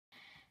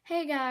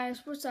Hey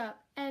guys, what's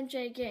up?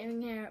 MJ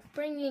Gaming here,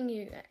 bringing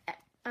you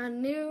a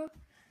new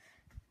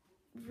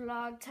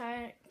vlog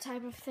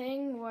type of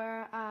thing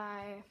where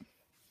I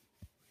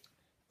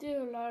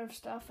do a lot of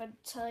stuff and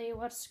tell you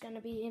what's going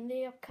to be in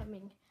the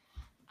upcoming.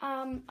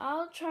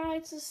 I'll try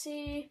to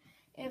see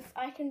if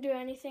I can do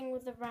anything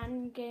with the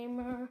random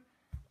gamer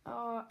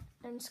or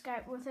and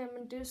Skype with him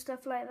and do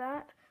stuff like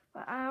that.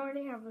 But I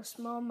already have a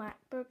small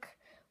MacBook,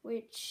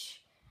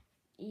 which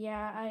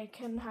I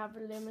can have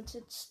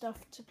limited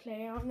stuff to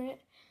play on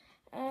it.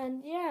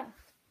 And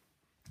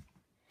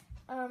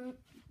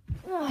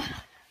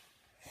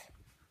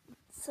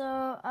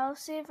so I'll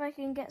see if I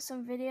can get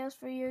some videos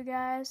for you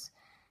guys.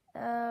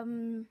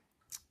 I'm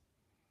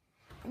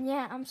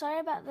sorry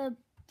about the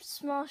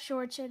small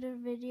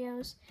short-sighted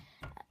videos.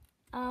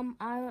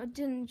 I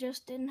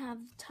didn't have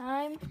the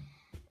time,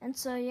 and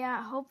so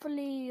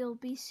hopefully you'll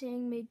be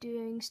seeing me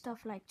doing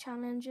stuff like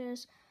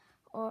challenges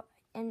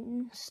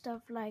and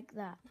stuff like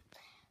that.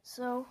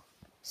 So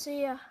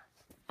see ya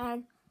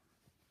and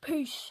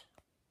peace.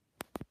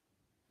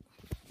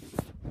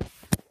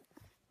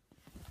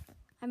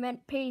 I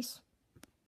meant peace.